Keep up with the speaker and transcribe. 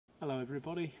Hello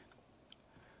everybody.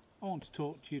 I want to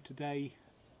talk to you today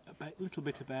a little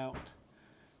bit about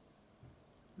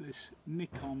this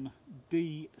Nikon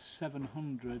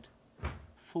D700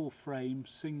 full frame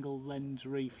single lens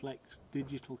reflex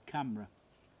digital camera.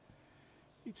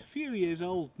 It's a few years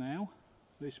old now,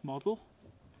 this model.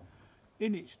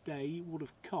 In its day would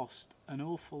have cost an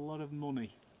awful lot of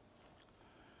money.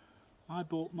 I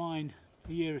bought mine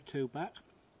a year or two back.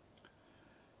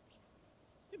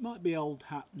 It might be old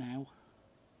hat now,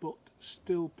 but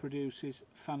still produces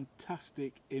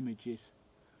fantastic images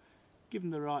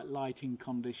given the right lighting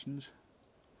conditions.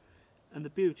 And the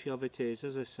beauty of it is,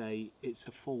 as I say, it's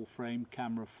a full frame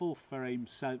camera, full frame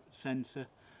sensor,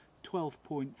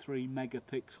 12.3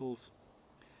 megapixels,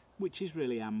 which is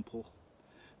really ample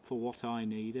for what I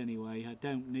need anyway. I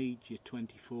don't need your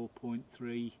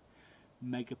 24.3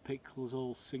 megapixels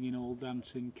all singing all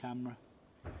dancing camera.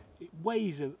 It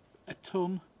weighs a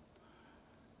ton,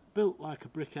 built like a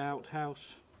brick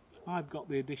outhouse. I've got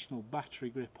the additional battery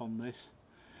grip on this,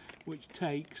 which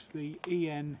takes the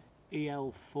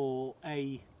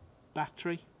EL4A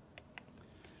battery,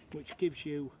 which gives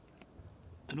you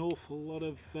an awful lot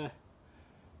of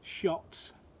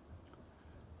shots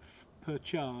per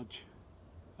charge.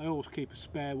 I always keep a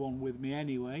spare one with me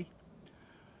anyway.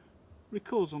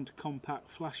 Records onto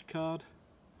compact flash card.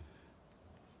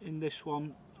 In this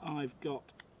one I've got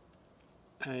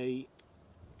I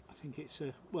think it's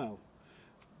a, well,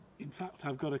 in fact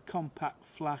I've got a compact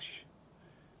flash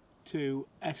to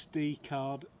SD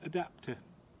card adapter,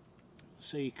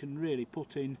 so you can really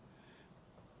put in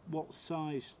what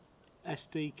size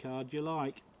SD card you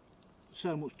like.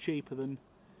 So much cheaper than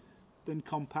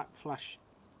compact flash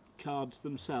cards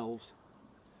themselves.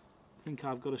 I think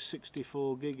I've got a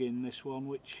 64 gig in this one,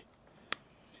 which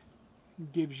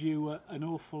gives you an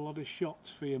awful lot of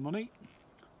shots for your money.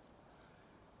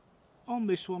 On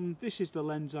this one, this is the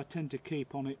lens I tend to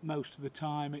keep on it most of the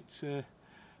time. It's a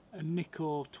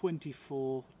Nikon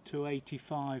 24 to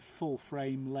 85 full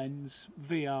frame lens,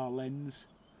 VR lens.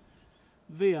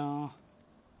 VR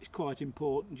is quite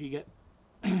important. You get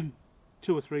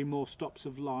 2 or 3 more stops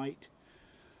of light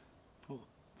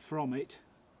from it.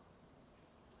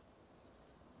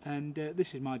 And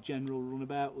this is my general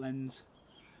runabout lens.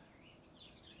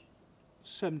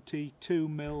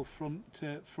 72mm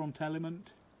front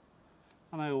element,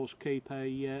 and I always keep a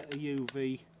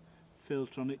UV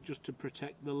filter on it just to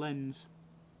protect the lens.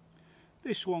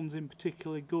 This one's in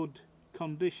particularly good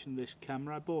condition, this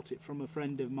camera. I bought it from a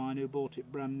friend of mine who bought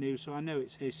it brand new, so I know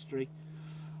its history.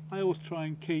 I always try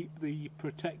and keep the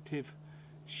protective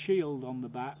shield on the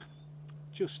back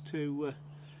just to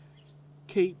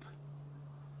keep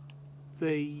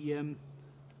the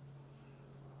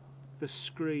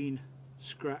screen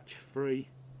scratch free.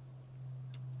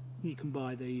 You can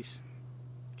buy these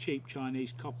cheap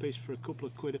Chinese copies for a couple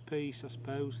of quid a piece, I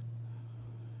suppose.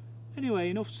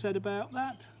 Anyway, enough said about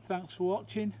that. Thanks for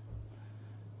watching,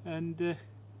 and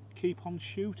keep on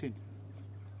shooting.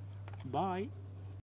 Bye.